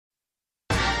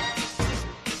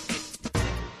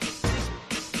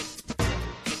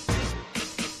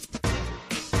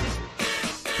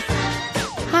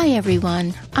Hi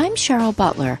everyone, I'm Cheryl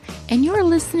Butler, and you're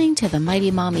listening to the Mighty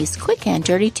Mommy's Quick and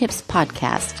Dirty Tips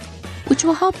podcast, which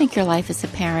will help make your life as a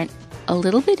parent a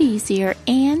little bit easier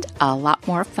and a lot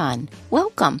more fun.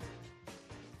 Welcome!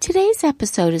 Today's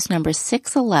episode is number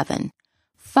 611,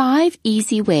 5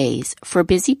 Easy Ways for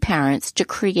Busy Parents to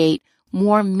Create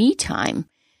More Me Time.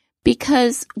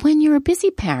 Because when you're a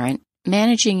busy parent,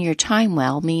 managing your time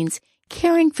well means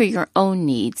caring for your own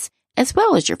needs as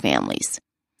well as your family's.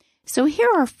 So here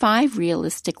are 5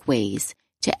 realistic ways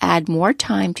to add more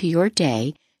time to your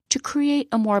day to create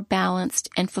a more balanced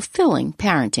and fulfilling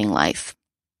parenting life.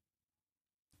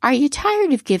 Are you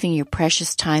tired of giving your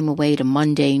precious time away to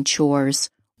mundane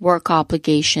chores, work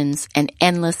obligations, and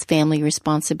endless family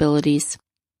responsibilities?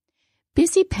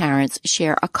 Busy parents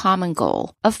share a common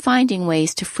goal of finding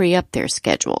ways to free up their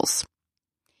schedules.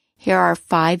 Here are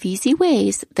 5 easy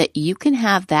ways that you can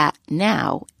have that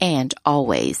now and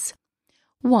always.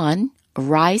 1.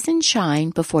 Rise and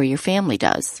shine before your family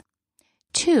does.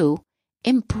 2.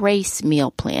 Embrace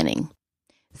meal planning.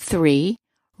 3.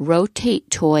 Rotate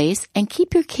toys and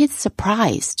keep your kids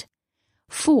surprised.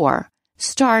 4.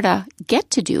 Start a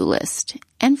get-to-do list.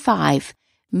 And 5.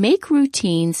 Make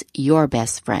routines your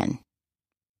best friend.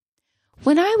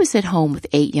 When I was at home with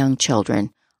 8 young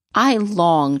children, I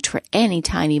longed for any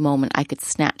tiny moment I could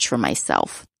snatch for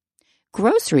myself.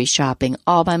 Grocery shopping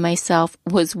all by myself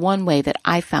was one way that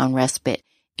I found respite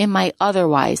in my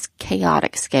otherwise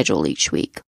chaotic schedule each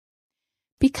week.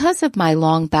 Because of my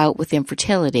long bout with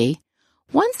infertility,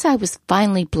 once I was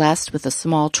finally blessed with a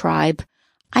small tribe,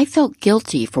 I felt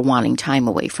guilty for wanting time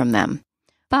away from them.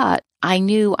 But I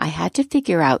knew I had to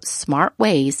figure out smart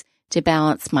ways to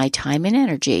balance my time and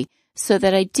energy so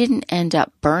that I didn't end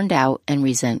up burned out and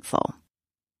resentful.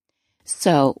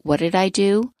 So what did I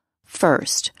do?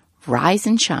 First, rise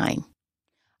and shine.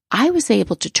 I was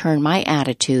able to turn my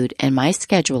attitude and my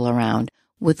schedule around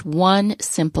with one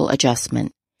simple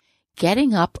adjustment,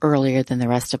 getting up earlier than the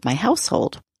rest of my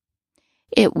household.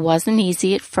 It wasn't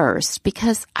easy at first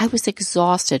because I was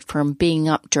exhausted from being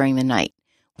up during the night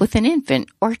with an infant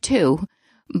or 2,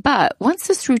 but once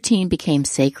this routine became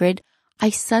sacred,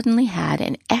 I suddenly had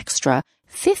an extra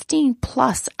 15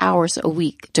 plus hours a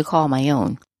week to call my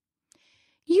own.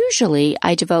 Usually,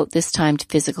 I devote this time to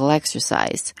physical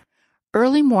exercise.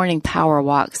 Early morning power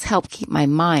walks help keep my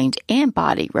mind and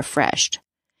body refreshed.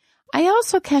 I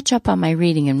also catch up on my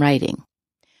reading and writing.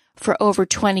 For over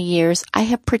 20 years, I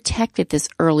have protected this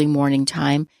early morning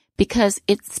time because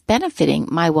it's benefiting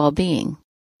my well-being.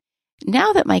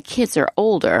 Now that my kids are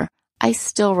older, I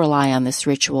still rely on this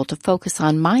ritual to focus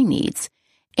on my needs,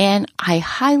 and I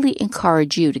highly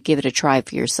encourage you to give it a try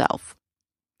for yourself.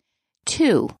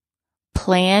 2.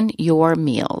 Plan your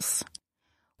meals.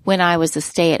 When I was a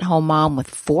stay-at-home mom with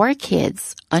 4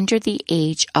 kids under the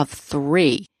age of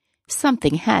 3,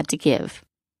 something had to give.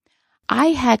 I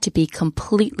had to be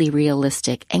completely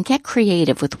realistic and get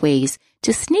creative with ways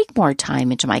to sneak more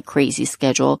time into my crazy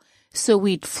schedule so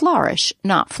we'd flourish,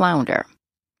 not flounder.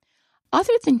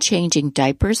 Other than changing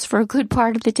diapers for a good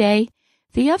part of the day,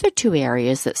 the other 2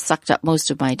 areas that sucked up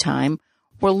most of my time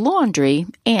were laundry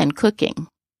and cooking.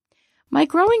 My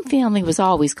growing family was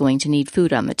always going to need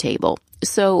food on the table,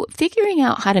 so figuring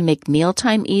out how to make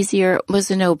mealtime easier was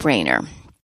a no-brainer.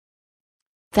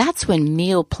 That's when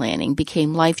meal planning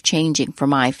became life-changing for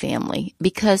my family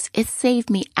because it saved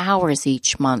me hours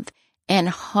each month and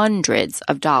hundreds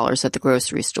of dollars at the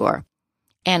grocery store.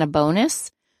 And a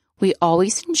bonus, we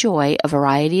always enjoy a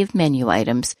variety of menu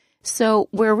items, so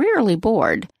we're rarely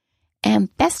bored.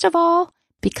 And best of all,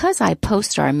 because I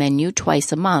post our menu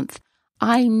twice a month,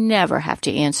 I never have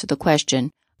to answer the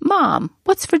question, "Mom,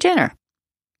 what's for dinner?"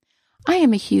 I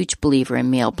am a huge believer in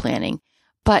meal planning,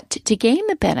 but to gain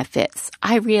the benefits,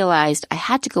 I realized I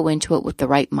had to go into it with the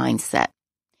right mindset.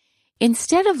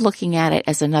 Instead of looking at it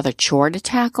as another chore to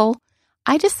tackle,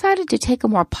 I decided to take a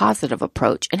more positive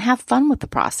approach and have fun with the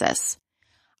process.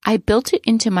 I built it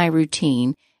into my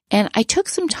routine, and I took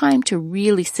some time to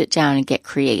really sit down and get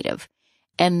creative,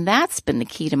 and that's been the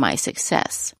key to my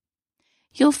success.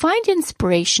 You'll find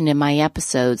inspiration in my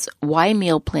episodes, Why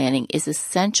Meal Planning is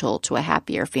Essential to a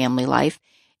Happier Family Life,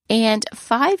 and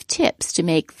 5 tips to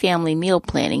make family meal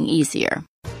planning easier.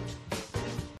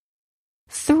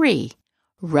 3.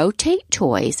 Rotate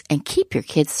toys and keep your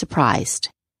kids surprised.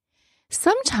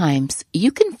 Sometimes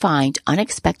you can find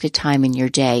unexpected time in your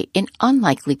day in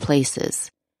unlikely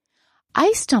places.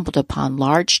 I stumbled upon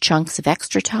large chunks of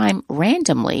extra time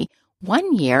randomly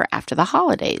one year after the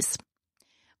holidays.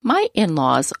 My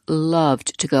in-laws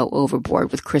loved to go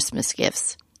overboard with Christmas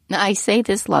gifts. I say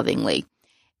this lovingly.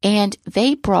 And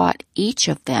they brought each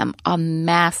of them a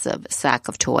massive sack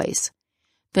of toys.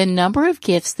 The number of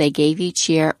gifts they gave each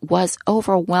year was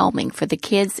overwhelming for the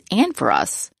kids and for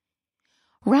us.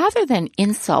 Rather than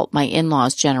insult my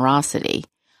in-laws' generosity,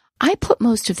 I put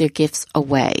most of their gifts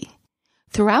away.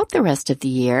 Throughout the rest of the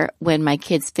year, when my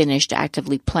kids finished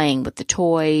actively playing with the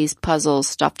toys, puzzles,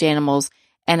 stuffed animals,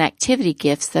 and activity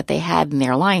gifts that they had in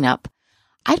their lineup,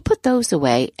 I'd put those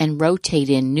away and rotate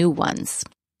in new ones.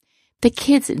 The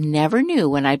kids never knew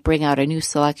when I'd bring out a new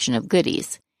selection of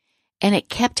goodies, and it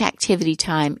kept activity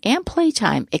time and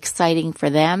playtime exciting for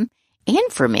them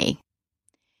and for me.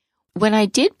 When I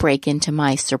did break into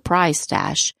my surprise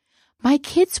stash, my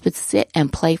kids would sit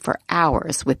and play for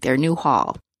hours with their new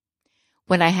haul.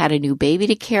 When I had a new baby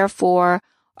to care for,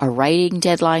 a writing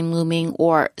deadline looming,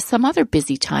 or some other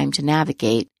busy time to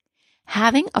navigate,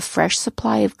 having a fresh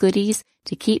supply of goodies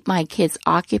to keep my kids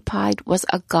occupied was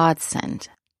a godsend.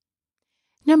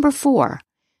 Number 4,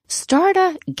 start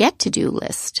a get-to-do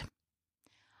list.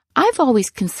 I've always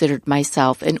considered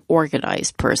myself an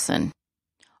organized person.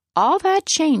 All that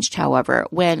changed, however,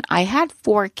 when I had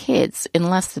 4 kids in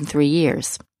less than 3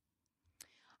 years.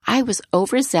 I was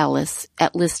overzealous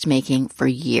at list making for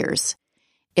years.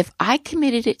 If I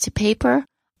committed it to paper,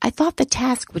 I thought the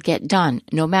task would get done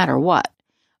no matter what.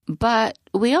 But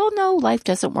we all know life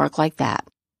doesn't work like that.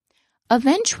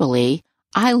 Eventually,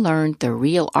 I learned the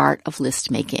real art of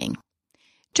list making.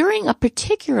 During a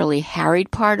particularly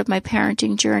harried part of my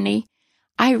parenting journey,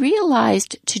 I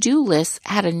realized to-do lists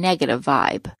had a negative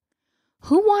vibe.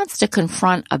 Who wants to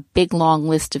confront a big long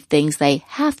list of things they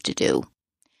have to do?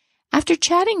 After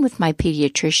chatting with my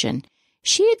pediatrician,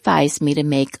 she advised me to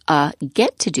make a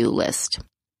get-to-do list.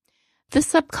 The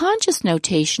subconscious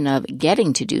notation of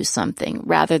getting to do something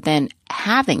rather than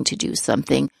having to do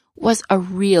something was a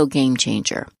real game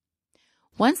changer.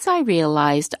 Once I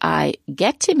realized I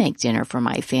get to make dinner for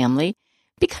my family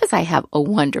because I have a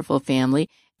wonderful family,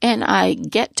 and I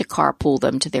get to carpool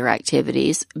them to their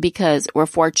activities because we're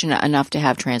fortunate enough to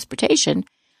have transportation,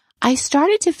 I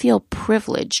started to feel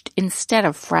privileged instead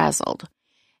of frazzled.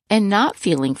 And not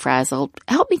feeling frazzled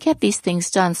helped me get these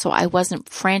things done so I wasn't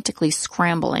frantically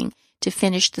scrambling to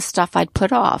finish the stuff I'd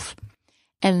put off.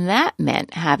 And that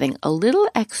meant having a little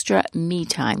extra me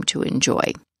time to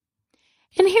enjoy.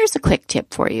 And here's a quick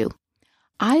tip for you.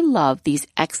 I love these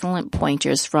excellent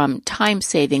pointers from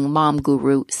time-saving mom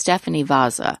guru Stephanie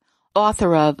Vaza,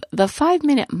 author of The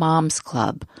 5-Minute Moms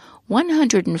Club,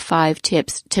 105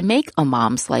 Tips to Make a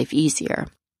Mom's Life Easier.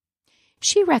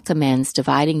 She recommends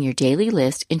dividing your daily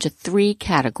list into 3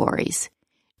 categories: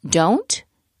 don't,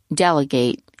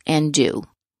 delegate, and do.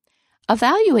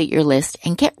 Evaluate your list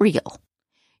and get real.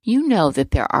 You know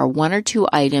that there are 1 or 2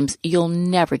 items you'll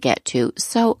never get to,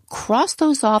 so cross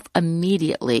those off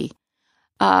immediately.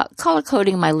 Color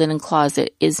coding my linen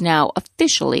closet is now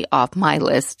officially off my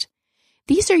list.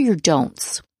 These are your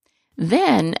don'ts.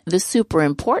 Then the super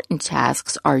important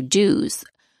tasks are do's.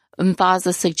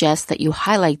 Vaza suggests that you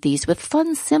highlight these with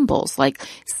fun symbols like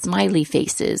smiley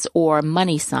faces or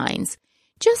money signs,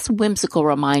 just whimsical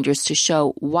reminders to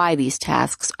show why these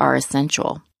tasks are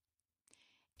essential.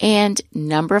 And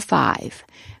number 5,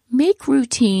 make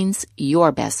routines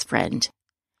your best friend.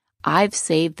 I've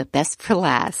saved the best for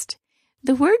last.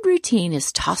 The word routine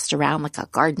is tossed around like a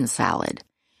garden salad.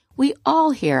 We all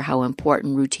hear how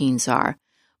important routines are,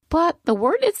 but the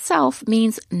word itself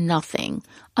means nothing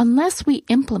unless we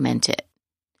implement it.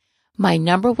 My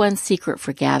number 1 secret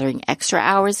for gathering extra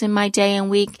hours in my day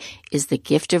and week is the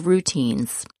gift of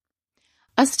routines.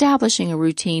 Establishing a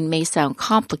routine may sound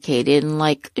complicated and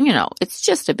like, it's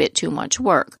just a bit too much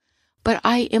work, but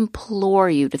I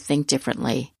implore you to think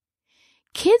differently.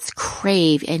 Kids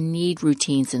crave and need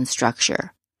routines and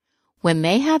structure. When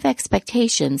they have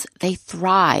expectations, they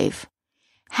thrive.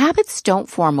 Habits don't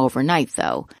form overnight,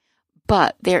 though,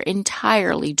 but they're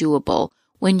entirely doable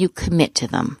when you commit to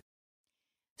them.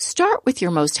 Start with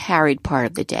your most harried part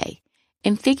of the day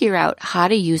and figure out how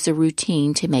to use a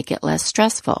routine to make it less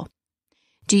stressful.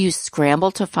 Do you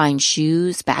scramble to find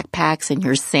shoes, backpacks, and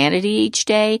your sanity each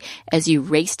day as you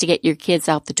race to get your kids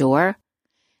out the door?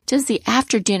 Does the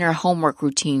after-dinner homework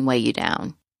routine weigh you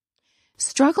down?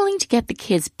 Struggling to get the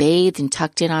kids bathed and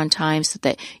tucked in on time so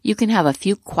that you can have a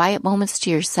few quiet moments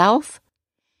to yourself?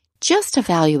 Just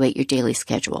evaluate your daily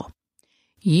schedule.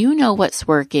 You know what's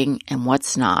working and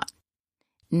what's not.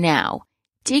 Now,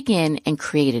 dig in and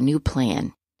create a new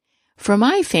plan. For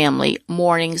my family,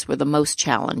 mornings were the most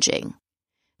challenging.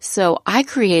 So I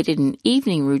created an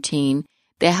evening routine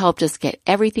that helped us get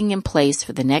everything in place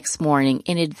for the next morning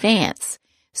in advance,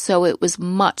 so it was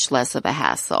much less of a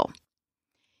hassle.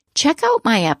 Check out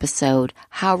my episode,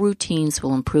 How Routines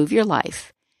Will Improve Your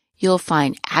Life. You'll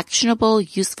find actionable,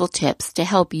 useful tips to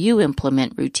help you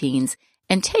implement routines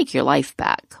and take your life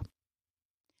back.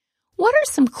 What are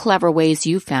some clever ways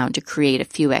you found to create a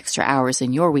few extra hours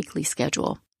in your weekly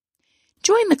schedule?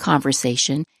 Join the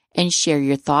conversation and share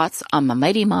your thoughts on the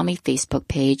Mighty Mommy Facebook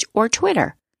page or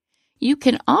Twitter. You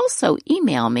can also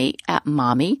email me at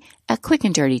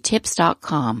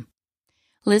mommy@quickanddirtytips.com.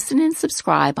 Listen and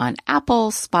subscribe on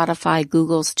Apple, Spotify,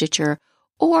 Google, Stitcher,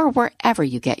 or wherever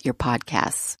you get your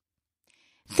podcasts.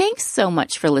 Thanks so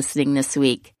much for listening this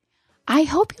week. I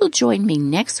hope you'll join me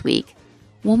next week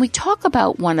when we talk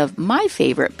about one of my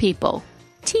favorite people,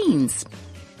 teens.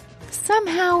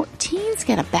 Somehow, teens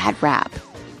get a bad rap,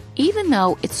 even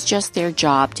though it's just their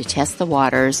job to test the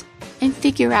waters and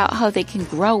figure out how they can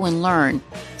grow and learn,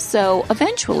 so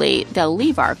eventually they'll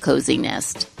leave our cozy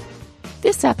nest.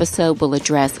 This episode will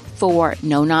address 4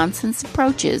 no-nonsense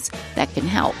approaches that can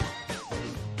help.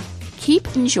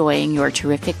 Keep enjoying your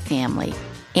terrific family,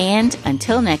 and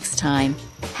until next time,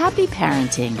 happy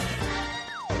parenting.